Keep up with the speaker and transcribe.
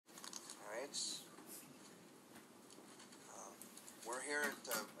place. We're here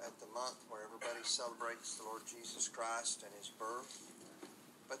at the month where everybody celebrates the Lord Jesus Christ and His birth.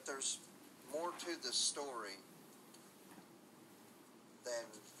 But there's more to the story than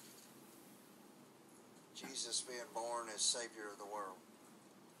Jesus being born as Savior of the world.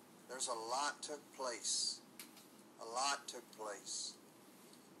 There's a lot took place. A lot took place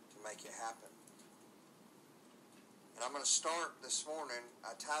to make it happen. And I'm going to start this morning.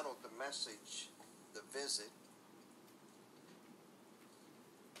 I titled the message, The Visit,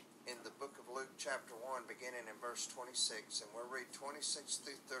 in the book of Luke chapter 1, beginning in verse 26. And we'll read 26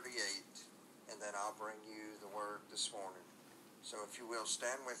 through 38, and then I'll bring you the word this morning. So if you will,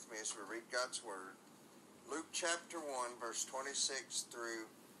 stand with me as we read God's word. Luke chapter 1, verse 26 through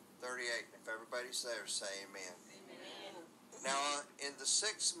 38. If everybody's there, say amen. Amen. Now, in the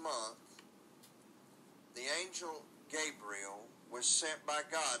 6th month, the angel Gabriel was sent by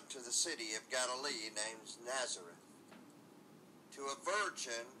God to the city of Galilee named Nazareth, to a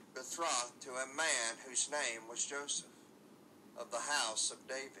virgin betrothed to a man whose name was Joseph, of the house of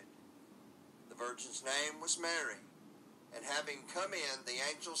David. The virgin's name was Mary, and having come in, the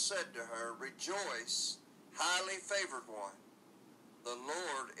angel said to her, "Rejoice, highly favored one. The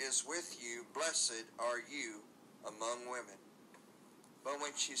Lord is with you. Blessed are you among women." But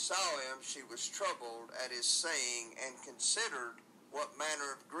when she saw him, she was troubled at his saying, and considered what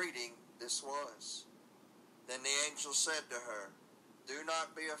manner of greeting this was. Then the angel said to her, "Do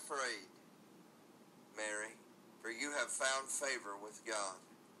not be afraid, Mary, for you have found favor with God.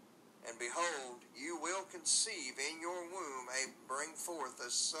 And behold, you will conceive in your womb and bring forth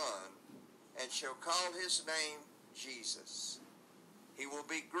a son, and shall call his name Jesus. He will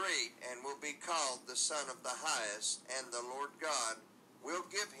be great and will be called the Son of the Highest, and the Lord God will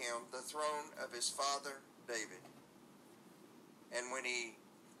give him the throne of his father David.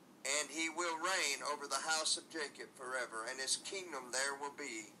 And he will reign over the house of Jacob forever, and his kingdom there will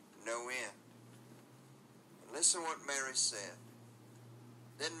be no end." And listen what Mary said.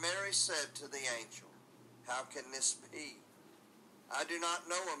 Then Mary said to the angel, "How can this be? I do not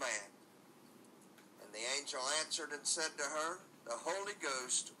know a man." And the angel answered and said to her, "The Holy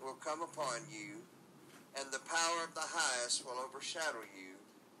Ghost will come upon you, and the power of the highest will overshadow you.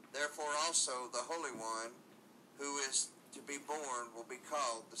 Therefore also the Holy One who is to be born will be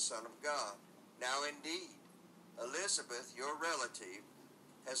called the Son of God. Now indeed, Elizabeth, your relative,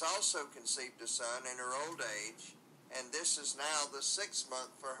 has also conceived a son in her old age, and this is now the 6th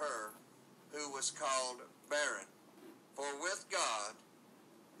month for her who was called barren. For with God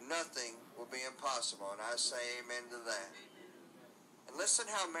nothing will be impossible." And I say amen to that. And listen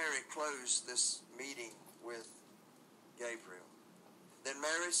how Mary closed this meeting with Gabriel. Then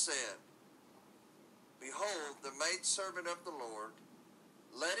Mary said, "Behold, the maidservant of the Lord,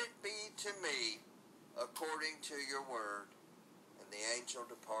 let it be to me according to your word." And the angel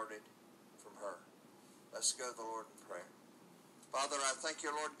departed from her. Let's go to the Lord in prayer. Father, I thank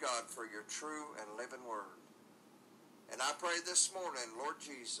you, Lord God, for your true and living word. And I pray this morning, Lord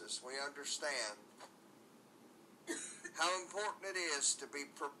Jesus, we understand how important it is to be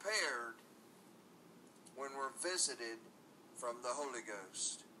prepared when we're visited from the Holy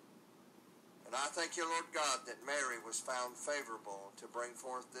Ghost. And I thank you, Lord God, that Mary was found favorable to bring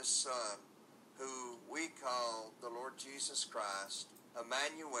forth this son, who we call the Lord Jesus Christ,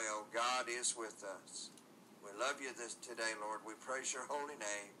 Emmanuel, God is with us. We love you today, Lord. We praise your holy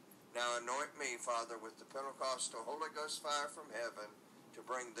name. Now anoint me, Father, with the Pentecostal Holy Ghost fire from heaven to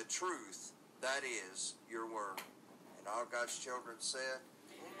bring the truth, that is your word. And all God's children said,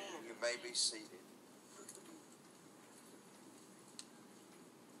 amen. You may be seated.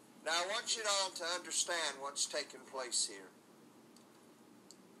 Now I want you all to understand what's taking place here.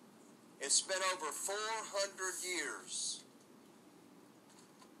 It's been over 400 years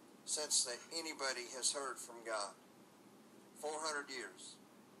since anybody has heard from God. 400 years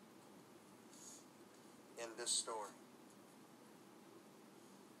in this story.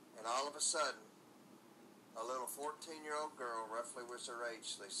 And all of a sudden, a little 14-year-old girl, roughly was her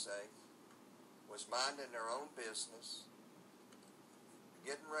age, they say, was minding their own business,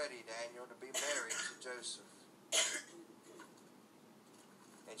 getting ready, Daniel, to be married to Joseph.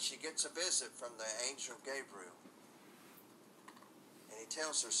 And she gets a visit from the angel Gabriel. And he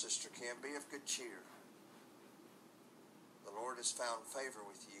tells her, "Sister Kim, be of good cheer. The Lord has found favor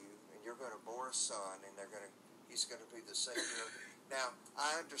with you, and you're going to bore a son, and he's going to be the Savior." Now,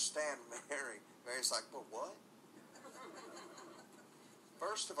 I understand Mary. Mary's like, "But what?"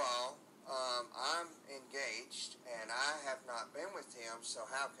 First of all, I'm engaged, and I have not been with him, so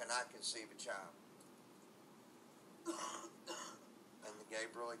how can I conceive a child? And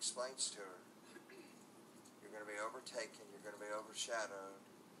Gabriel explains to her, you're going to be overtaken, you're going to be overshadowed,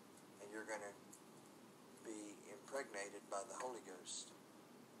 and you're going to be impregnated by the Holy Ghost.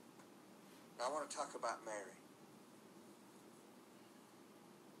 Now I want to talk about Mary.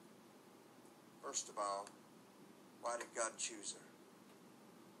 First of all, why did God choose her?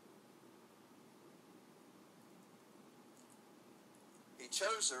 He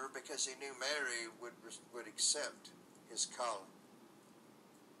chose her because he knew Mary would accept his calling.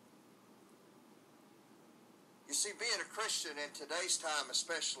 You see, being a Christian in today's time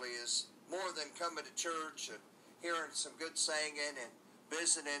especially is more than coming to church and hearing some good singing and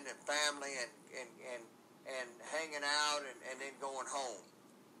visiting and family and hanging out and then going home.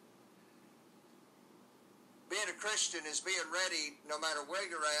 Being a Christian is being ready no matter where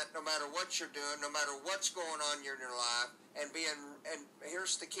you're at, no matter what you're doing, no matter what's going on in your life, and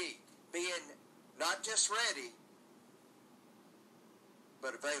here's the key, being not just ready,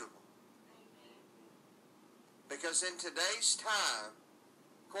 but available. Because in today's time,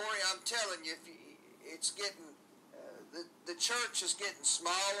 Corey, I'm telling you, it's getting, the church is getting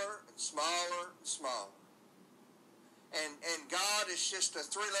smaller and smaller and smaller. And God is just a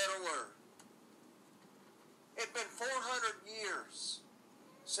three-letter word. It'd been 400 years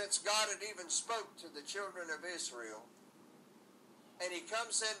since God had even spoke to the children of Israel. And he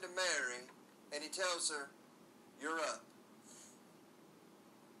comes into Mary and he tells her, you're up.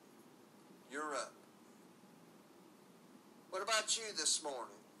 You're up. What about you this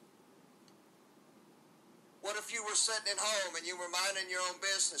morning? What if you were sitting at home and you were minding your own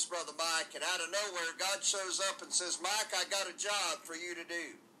business, Brother Mike, and out of nowhere God shows up and says, Mike, I got a job for you to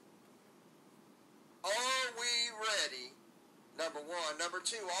do. Are we ready? Number one. Number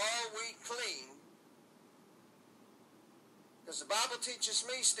two, are we clean? Because the Bible teaches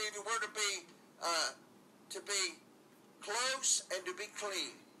me, Stevie, we're to be close and to be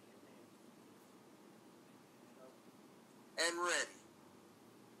clean and ready.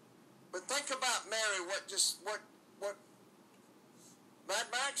 But think about Mary. What Mad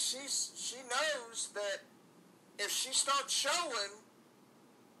Max? She knows that if she starts showing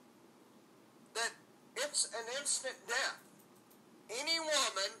that it's an instant death. Any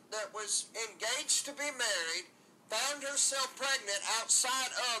woman that was engaged to be married found herself pregnant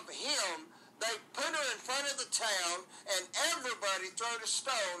outside of him, they put her in front of the town and everybody threw a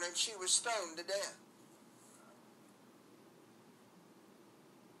stone and she was stoned to death.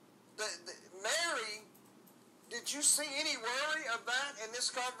 Mary, did you see any worry of that in this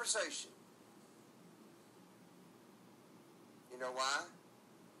conversation? You know why?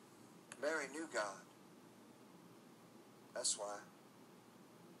 Mary knew God. That's why.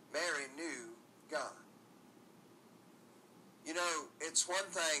 Mary knew God. You know, it's one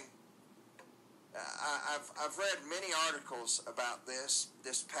thing, I've read many articles about this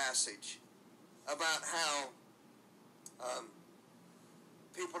passage, about how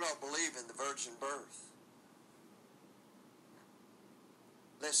people don't believe in the virgin birth.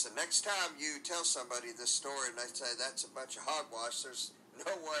 Listen, next time you tell somebody this story and they say that's a bunch of hogwash, there's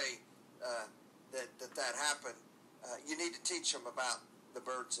no way that happened. You need to teach them about the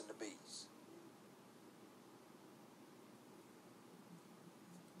birds and the bees.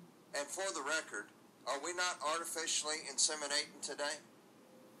 And for the record, are we not artificially inseminating today?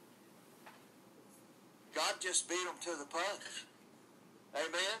 God just beat them to the punch.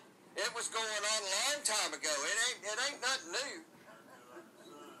 Amen? It was going on a long time ago. It ain't nothing new.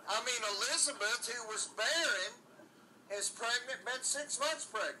 I mean, Elizabeth, who was barren, is pregnant, been 6 months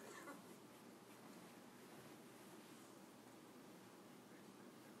pregnant.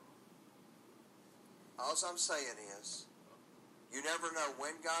 All I'm saying is, you never know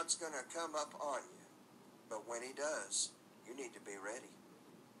when God's going to come up on you. But when he does, you need to be ready.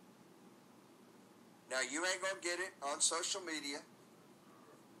 Now, you ain't going to get it on social media.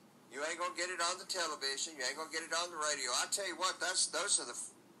 You ain't going to get it on the television. You ain't going to get it on the radio. I tell you what,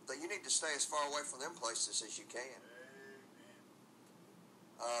 you need to stay as far away from them places as you can.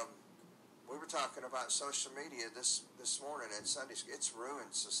 We were talking about social media this morning at Sunday School. It's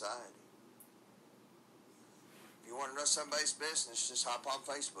ruined society. If you want to know somebody's business, just hop on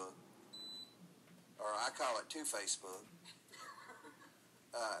Facebook. Or I call it Facebook.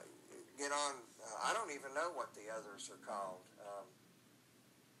 Get on, I don't even know what the others are called.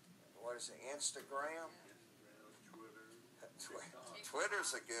 What is it, Instagram?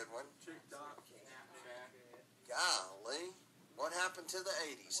 Twitter's a good one. TikTok. Golly, what happened to the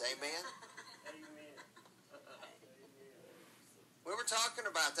 80s? Amen? We were talking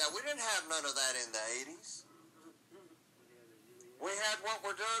about that. We didn't have none of that in the 80s. We had what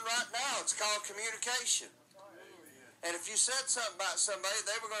we're doing right now. It's called communication. And if you said something about somebody,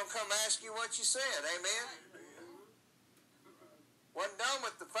 they were going to come ask you what you said. Amen? Wasn't done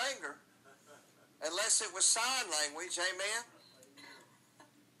with the finger unless it was sign language. Amen?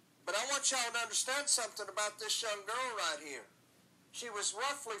 But I want y'all to understand something about this young girl right here. She was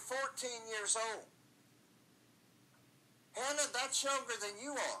roughly 14 years old. Hannah, that's younger than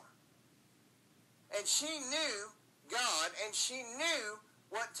you are. And she knew God, and she knew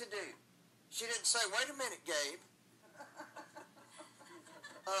what to do. She didn't say, wait a minute, Gabe.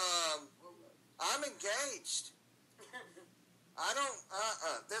 I'm engaged. I don't,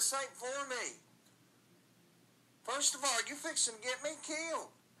 this ain't for me. First of all, you fixing to get me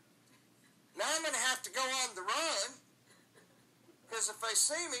killed. Now I'm going to have to go on the run, because if they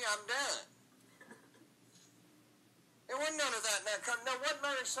see me, I'm done. There wasn't none of that. Now, what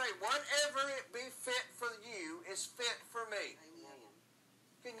Mary say? Whatever it be fit for you is fit for me. Amen.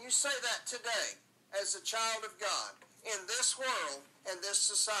 Can you say that today as a child of God in this world and this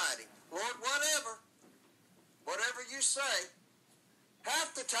society? Lord, whatever you say.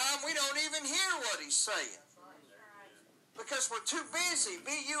 Half the time we don't even hear what he's saying. Because we're too busy,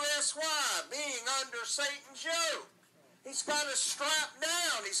 B-U-S-Y, being under Satan's yoke. He's got us strapped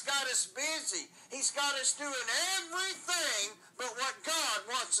down. He's got us busy. He's got us doing everything but what God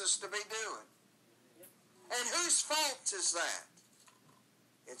wants us to be doing. And whose fault is that?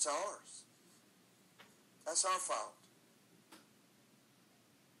 It's ours. That's our fault.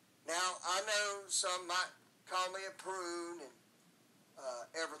 Now, I know some might call me a prune and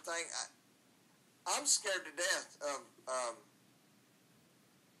everything. I'm scared to death of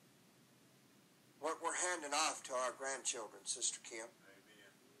what we're handing off to our grandchildren, Sister Kim.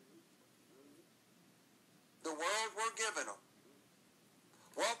 Amen. The world we're giving them.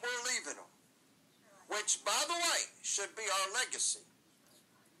 What we're leaving them. Which, by the way, should be our legacy.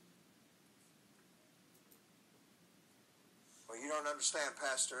 Well, you don't understand,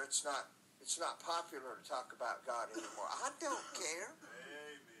 Pastor. It's not popular to talk about God anymore. I don't care.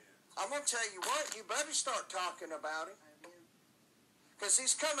 I'm going to tell you what, you better start talking about him. Because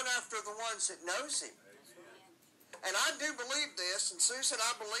he's coming after the ones that knows him. And I do believe this, and Susan,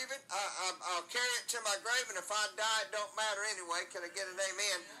 I believe it. I'll carry it to my grave, and if I die, it don't matter anyway. Can I get an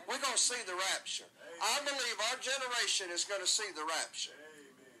amen? We're going to see the rapture. I believe our generation is going to see the rapture.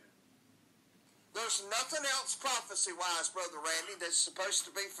 There's nothing else prophecy-wise, Brother Randy, that's supposed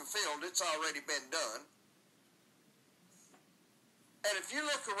to be fulfilled. It's already been done. And if you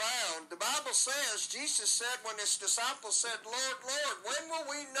look around, the Bible says, Jesus said when his disciples said, Lord, Lord, when will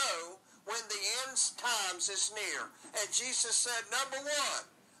we know when the end times is near? And Jesus said, number one,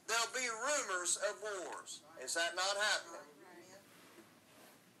 there'll be rumors of wars. Is that not happening?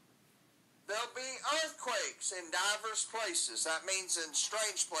 There'll be earthquakes in diverse places. That means in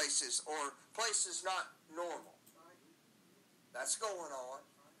strange places or places not normal. That's going on.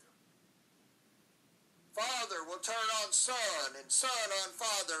 Father will turn on son, and son on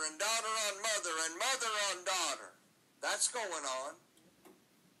father, and daughter on mother, and mother on daughter. That's going on.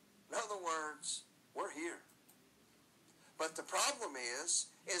 In other words, we're here. But the problem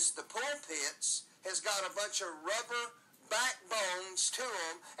is the pulpits has got a bunch of rubber backbones to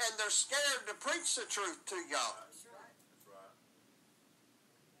them, and they're scared to preach the truth to y'all. That's right.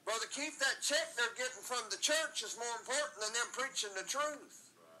 Brother Keith, that check they're getting from the church is more important than them preaching the truth.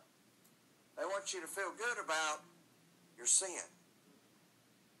 They want you to feel good about your sin.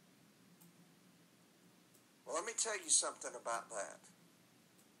 Well, let me tell you something about that.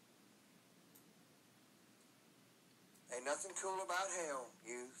 Ain't nothing cool about hell,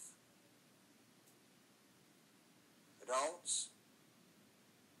 youth. Adults.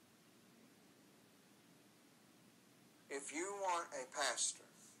 If you want a pastor,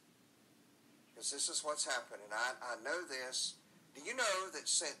 because this is what's happening, I know this. Do you know that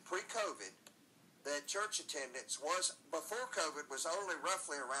since pre-COVID, that church attendance was, before COVID, was only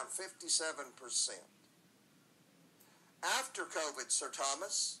roughly around 57%. After COVID, Sir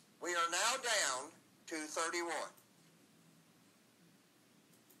Thomas, we are now down to 31.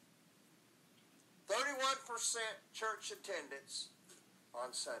 31% church attendance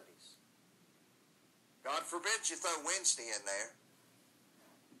on Sundays. God forbid you throw Wednesday in there.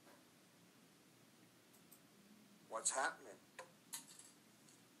 What's happening?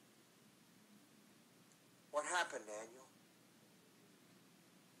 What happened, Daniel?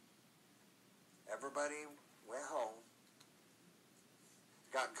 Everybody went home,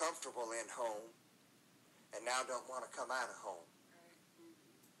 got comfortable in home, and now don't want to come out of home.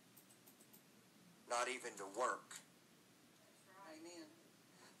 Not even to work. Amen.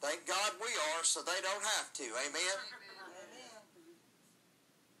 Thank God we are, so they don't have to. Amen? Amen.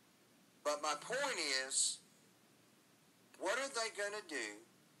 But my point is, What are they going to do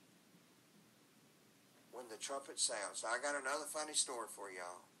when the trumpet sounds? Now, I got another funny story for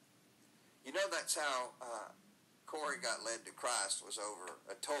y'all. You know that's how Corey got led to Christ, was over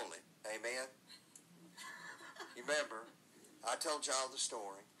a toilet. Amen? You remember? I told y'all the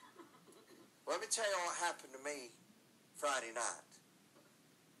story. Let me tell you what happened to me Friday night.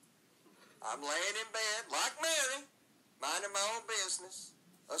 I'm laying in bed, like Mary, minding my own business,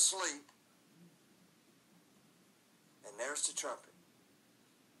 asleep. And there's the trumpet.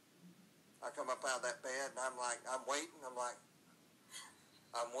 I come up out of that bed, and I'm waiting, and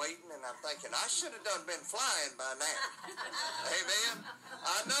I'm thinking, I should have done been flying by now. Amen?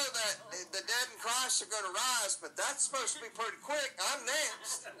 I know that the dead in Christ are going to rise, but that's supposed to be pretty quick. I'm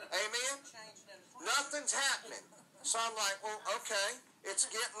next. Amen? Nothing's happening. So I'm like, well, okay, it's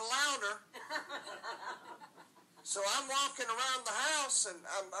getting louder. So I'm walking around the house, and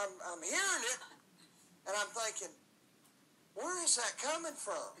I'm hearing it, and I'm thinking, where is that coming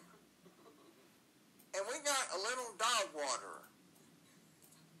from? And we got a little dog waterer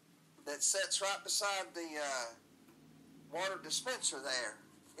that sits right beside the water dispenser there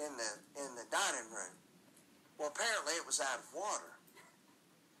in the dining room. Well, apparently it was out of water.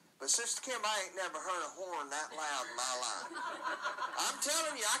 But Sister Kim, I ain't never heard a horn that loud in my life. I'm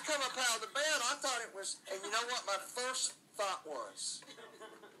telling you, I come up out of the bed, I thought it was, and you know what my first thought was?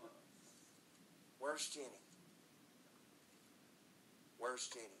 Where's Jenny? Where's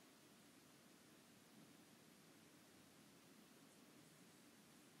Jenny?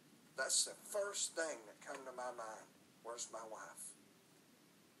 That's the first thing that come to my mind. Where's my wife?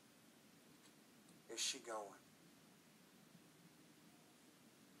 Is she going?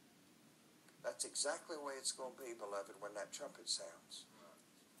 That's exactly the way it's going to be, beloved, when that trumpet sounds.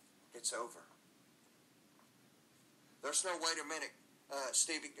 It's over. There's no wait a minute,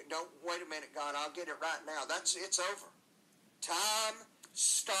 Stevie. Don't wait a minute, God. I'll get it right now. It's over. Time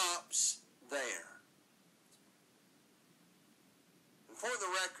stops there. And for the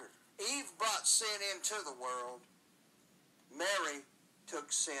record, Eve brought sin into the world. Mary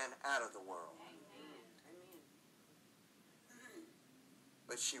took sin out of the world.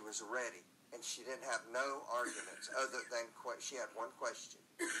 But she was ready, and she didn't have no arguments other than she had one question.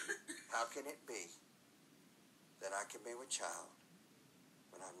 How can it be that I can be with child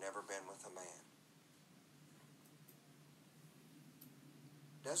when I've never been with a man?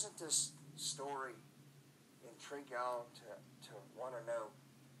 Doesn't this story intrigue y'all to want to know,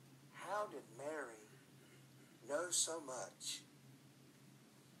 how did Mary know so much,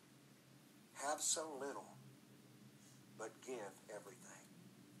 have so little, but give everything?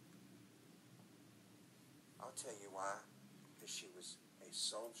 I'll tell you why. Because she was a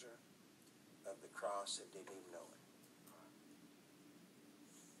soldier of the cross and didn't even know it.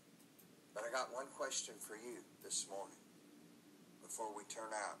 But I got one question for you this morning before we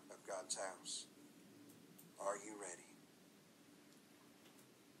turn out of God's house. Are you ready?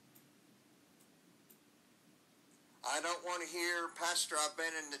 I don't want to hear, Pastor, I've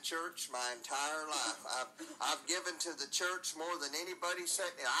been in the church my entire life. I've given to the church more than anybody said.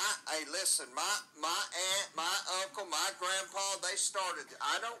 Hey, listen, my aunt, my uncle, my grandpa, they started.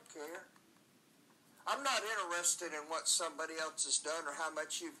 I don't care. I'm not interested in what somebody else has done or how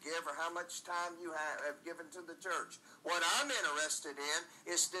much you've given or how much time you have given to the church. What I'm interested in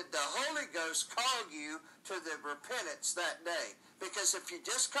is, did the Holy Ghost call you to the repentance that day? Because if you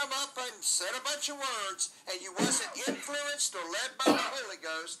just come up and said a bunch of words and you wasn't influenced or led by the Holy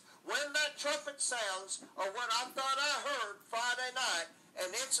Ghost, when that trumpet sounds, or what I thought I heard Friday night,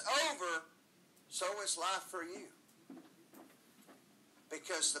 and it's over, so is life for you.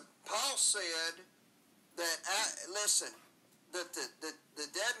 Because Paul said that, that the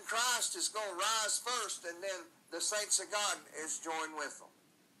dead in Christ is going to rise first, and then the saints of God is joined with them.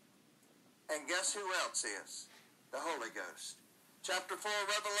 And guess who else is? The Holy Ghost. Chapter 4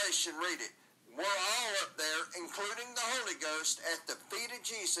 of Revelation, read it. We're all up there, including the Holy Ghost, at the feet of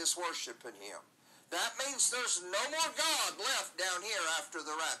Jesus worshiping Him. That means there's no more God left down here after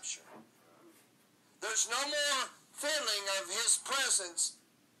the rapture. There's no more feeling of His presence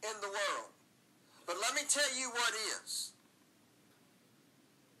in the world. But let me tell you what is.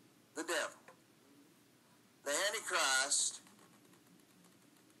 The devil. The Antichrist.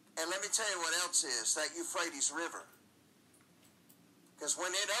 And let me tell you what else is. That Euphrates River. Because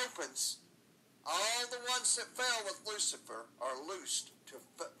when it opens, all the ones that fell with Lucifer are loosed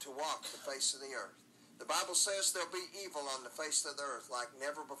to walk the face of the earth. The Bible says there'll be evil on the face of the earth like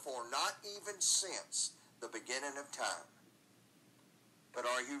never before, not even since the beginning of time. But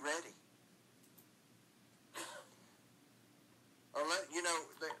are you ready?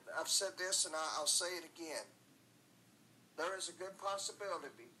 I've said this and I'll say it again. There is a good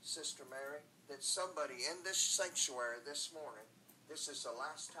possibility, Sister Mary, that somebody in this sanctuary this morning, this is the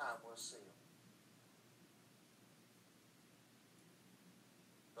last time we'll see them.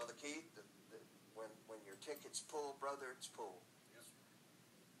 Brother Keith, when your ticket's pulled, brother, it's pulled. Yes, sir.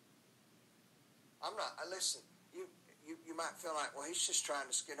 I'm not, listen, you might feel like, well, he's just trying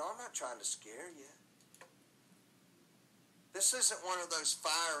to scare. No, I'm not trying to scare you. This isn't one of those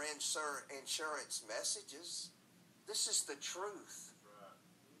fire insurance messages. This is the truth.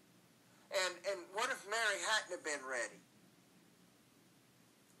 Right. And what if Mary hadn't have been ready?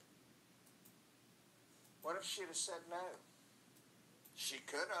 What if she'd have said no? She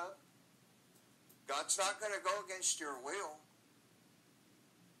could have. God's not going to go against your will.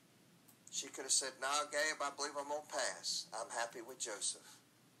 She could have said, no, Gabe, I believe I'm going to pass. I'm happy with Joseph.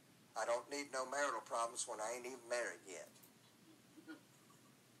 I don't need no marital problems when I ain't even married yet.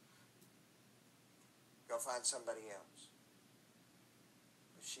 Go find somebody else.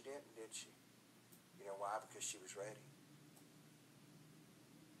 But she didn't, did she? You know why? Because she was ready.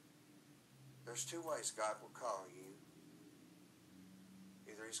 There's two ways God will call you.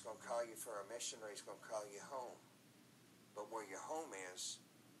 Either he's going to call you for a mission or he's going to call you home. But where your home is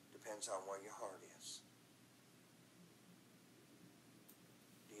depends on where your heart is.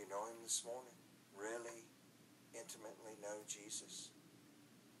 Do you know him this morning? Really intimately know Jesus?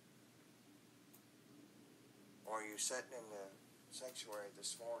 Or are you sitting in the sanctuary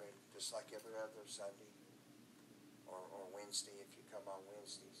this morning just like every other Sunday or Wednesday if you come on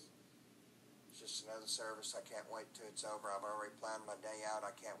Wednesdays? It's just another service. I can't wait till it's over. I've already planned my day out.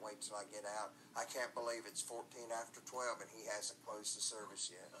 I can't wait till I get out. I can't believe it's 14 after 12 and he hasn't closed the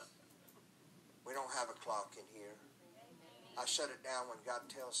service yet. We don't have a clock in here. I shut it down when God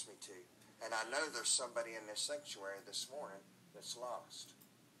tells me to. And I know there's somebody in this sanctuary this morning that's lost.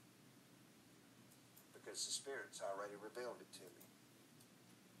 Because the Spirit's already revealed it to me.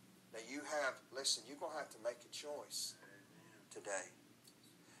 Now listen, you're going to have to make a choice today.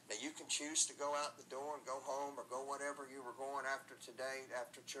 Now you can choose to go out the door and go home or go whatever you were going after today,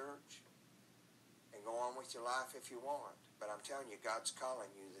 after church, and go on with your life if you want. But I'm telling you, God's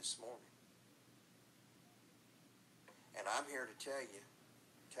calling you this morning. And I'm here to tell you,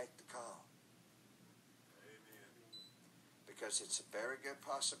 take the call. Because it's a very good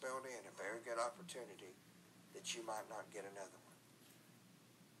possibility and a very good opportunity that you might not get another one.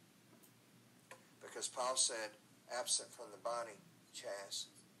 Because Paul said, absent from the body, Chaz,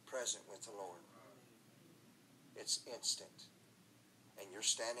 present with the Lord. It's instant. And you're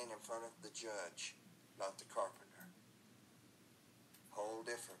standing in front of the judge, not the carpenter. Whole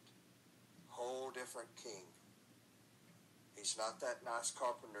different king. He's not that nice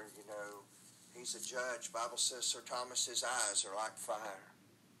carpenter, you know. He's a judge. Bible says Sir Thomas's eyes are like fire.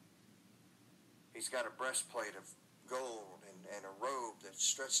 He's got a breastplate of gold and a robe that's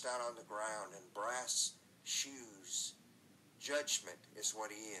stretched out on the ground and brass shoes. Judgment is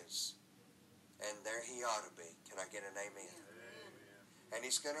what he is. And there he ought to be. Can I get an amen? Amen. And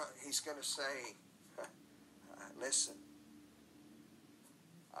he's gonna say, listen,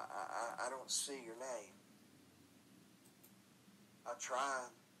 I don't see your name. I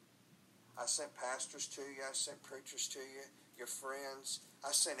tried. I sent pastors to you. I sent preachers to you, your friends.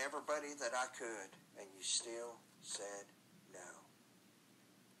 I sent everybody that I could, and you still said no.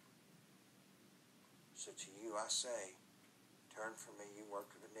 So to you I say, turn from me, you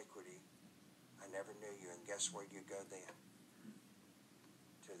work of iniquity. I never knew you, and guess where you go then?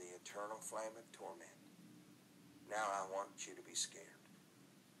 To the eternal flame of torment. Now I want you to be scared,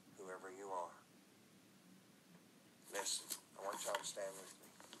 whoever you are. Listen, I want y'all to stand with me.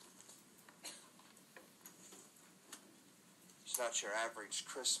 It's not your average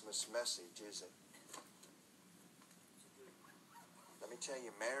Christmas message, is it? Let me tell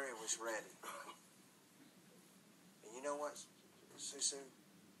you, Mary was ready. And you know what, Susu?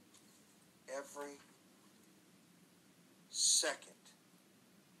 Every second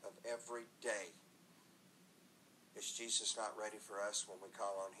of every day is Jesus not ready for us when we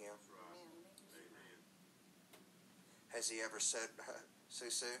call on him? Amen. Has he ever said,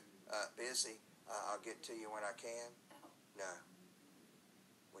 Susu, busy, I'll get to you when I can? No.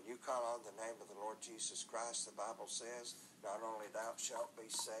 When you call on the name of the Lord Jesus Christ, the Bible says, not only thou shalt be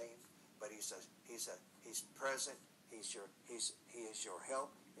saved, but he's present. He is your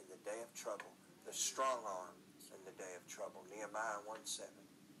help in the day of trouble, the strong arm in the day of trouble. Nehemiah 1:7.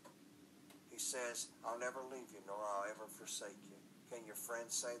 He says, I'll never leave you, nor I'll ever forsake you. Can your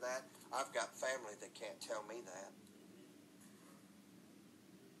friends say that? I've got family that can't tell me that.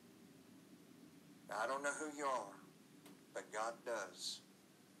 Now, I don't know who you are, but God does.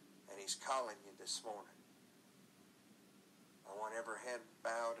 And he's calling you this morning. I want every head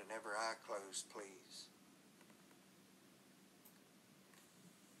bowed and every eye closed, please.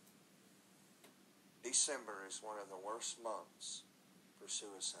 December is one of the worst months for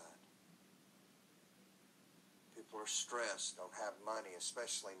suicide. People are stressed, don't have money,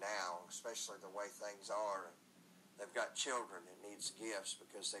 especially now, especially the way things are. They've got children that needs gifts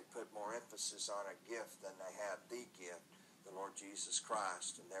because they put more emphasis on a gift than they have the gift, the Lord Jesus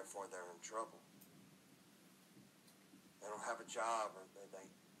Christ, and therefore they're in trouble. They don't have a job, or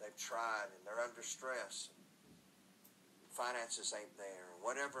they've tried and they're under stress. Finances ain't there,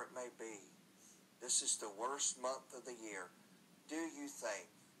 whatever it may be. This is the worst month of the year. Do you think,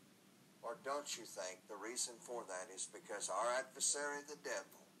 or don't you think, the reason for that is because our adversary, the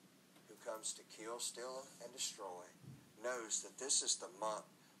devil, who comes to kill, steal, and destroy, knows that this is the month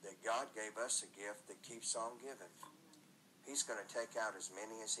that God gave us a gift that keeps on giving. He's going to take out as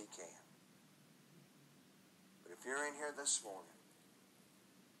many as he can. But if you're in here this morning,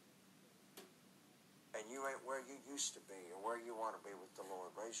 and you ain't where you used to be or where you want to be with the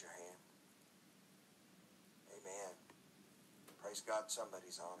Lord, raise your hand. Amen. Praise God,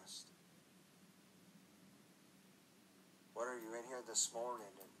 somebody's honest. What are you in here this morning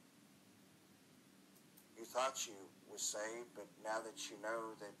and you thought you was saved, but now that you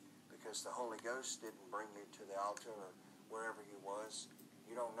know that because the Holy Ghost didn't bring you to the altar or wherever you was,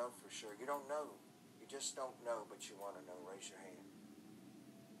 you don't know for sure. You don't know. You just don't know, but you want to know. Raise your hand.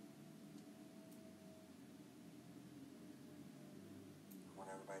 I want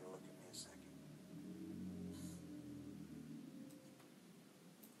everybody to look at me a second.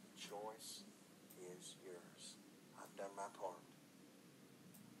 The choice is yours. I've done my part.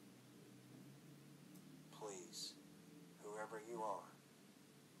 Please, whoever you are,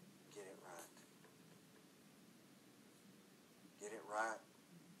 get it right. Get it right,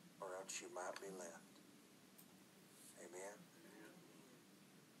 or else you might be left. Amen.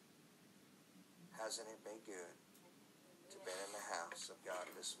 Hasn't it been good to be in the house of God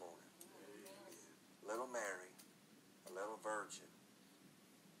this morning? Little Mary, a little virgin,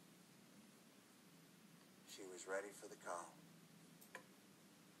 she was ready for the call.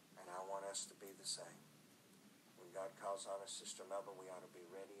 And I want us to be the same. When God calls on us, Sister Melba, we ought to be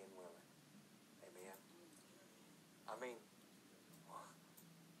ready and willing. Amen. I mean,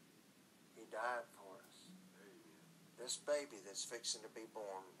 he died for us. This baby that's fixing to be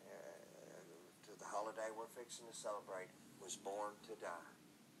born to the holiday we're fixing to celebrate was born to die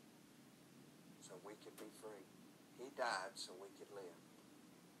so we could be free. He died so we could live.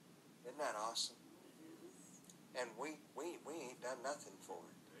 Isn't that awesome? And we ain't done nothing for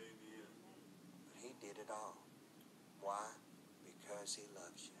it. But he did it all. Why? Because he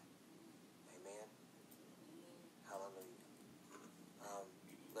loves you. Amen. Hallelujah.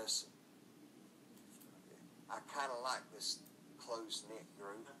 Listen, I kind of like this close-knit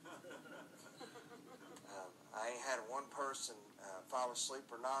group. I ain't had one person fall asleep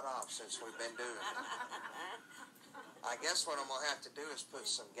or nod off since we've been doing it. I guess what I'm going to have to do is put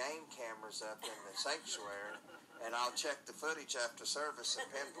some game cameras up in the sanctuary, and I'll check the footage after service and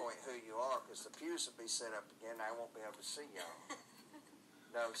pinpoint who you are, because the pews will be set up again and I won't be able to see y'all.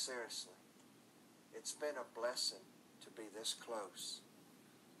 No, seriously. It's been a blessing to be this close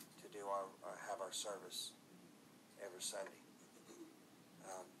to do have our service every Sunday.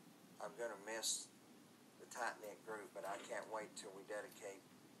 I'm going to miss the tight-knit group, but I can't wait till we dedicate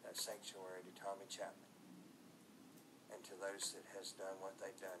that sanctuary to Tommy Chapman and to those that has done what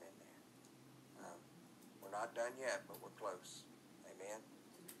they've done in there. We're not done yet, but we're close. Amen.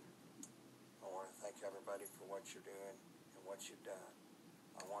 I want to thank everybody for what you're doing and what you've done.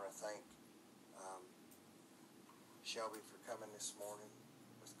 I want to thank Shelby for coming this morning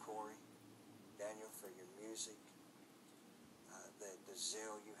with Corey, Daniel for your music, the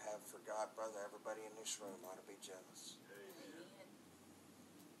zeal you have for God, brother. Everybody in this room ought to be jealous. Amen.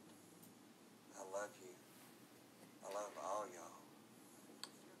 I love you. I love all y'all.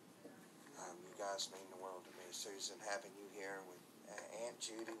 You guys mean the world to me. Susan, having you here with Aunt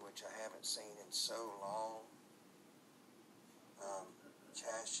Judy, which I haven't seen in so long.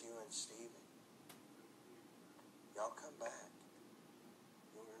 Chas, you and Stephen. Y'all come back.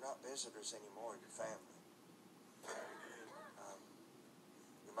 You're not visitors anymore, you're family.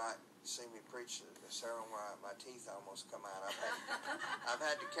 You might see me preach the sermon where my teeth almost come out. I've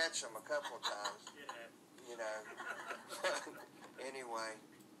had to catch them a couple of times. You know. Anyway,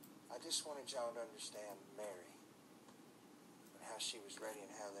 I just wanted y'all to understand Mary and how she was ready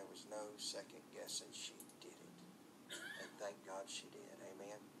and how there was no second guessing. She did it. And thank God she did.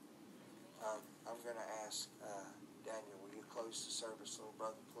 Amen. I'm going to ask Daniel, will you close the service, little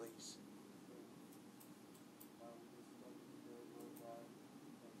brother, please?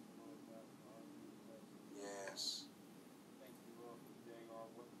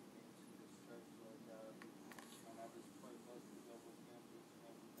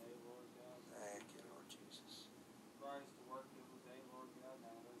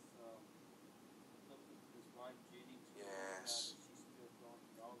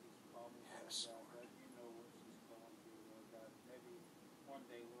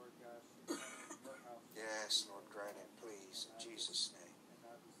 In Jesus' name.